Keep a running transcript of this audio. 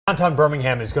Downtown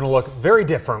Birmingham is going to look very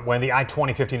different when the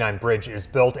I-2059 bridge is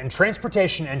built, and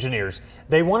transportation engineers,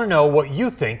 they want to know what you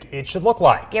think it should look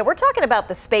like. Yeah, we're talking about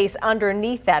the space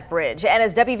underneath that bridge. And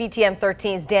as WVTM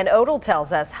 13's Dan Odell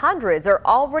tells us, hundreds are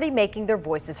already making their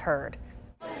voices heard.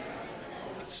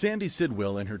 Sandy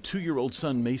Sidwell and her 2-year-old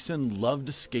son Mason love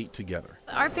to skate together.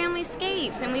 Our family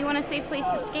skates and we want a safe place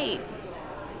to skate.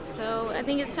 So I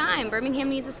think it's time. Birmingham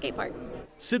needs a skate park.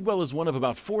 Sidwell is one of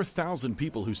about 4,000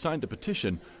 people who signed a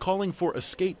petition calling for a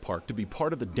skate park to be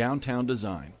part of the downtown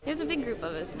design. There's a big group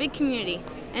of us, a big community,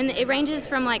 and it ranges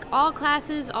from like all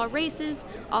classes, all races,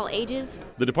 all ages.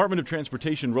 The Department of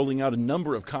Transportation rolling out a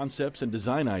number of concepts and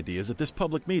design ideas at this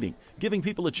public meeting, giving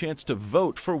people a chance to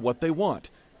vote for what they want,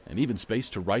 and even space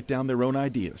to write down their own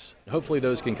ideas. Hopefully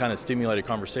those can kind of stimulate a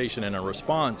conversation and a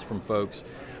response from folks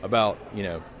about,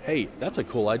 hey, that's a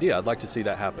cool idea. I'd like to see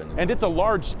that happen. And it's a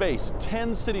large space,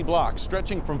 10 city blocks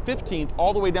stretching from 15th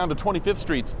all the way down to 25th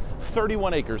Streets,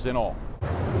 31 acres in all.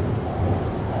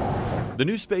 The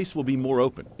new space will be more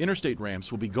open, interstate ramps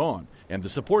will be gone, and the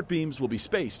support beams will be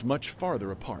spaced much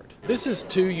farther apart. This is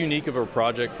too unique of a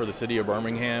project for the city of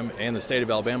Birmingham and the state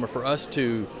of Alabama for us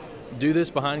to do this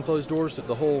behind closed doors.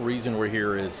 The whole reason we're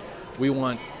here is we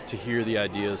want to hear the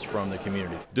ideas from the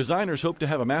community. Designers hope to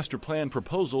have a master plan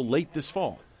proposal late this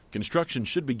fall. Construction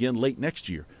should begin late next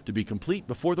year to be complete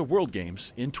before the World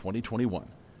Games in 2021.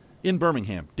 In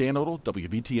Birmingham, Dan Odell,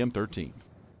 WVTM 13.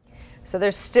 So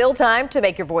there's still time to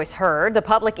make your voice heard. The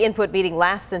public input meeting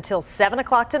lasts until 7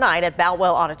 o'clock tonight at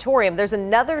Boutwell Auditorium. There's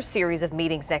another series of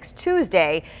meetings next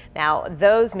Tuesday. Now,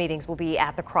 those meetings will be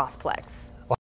at the Crossplex.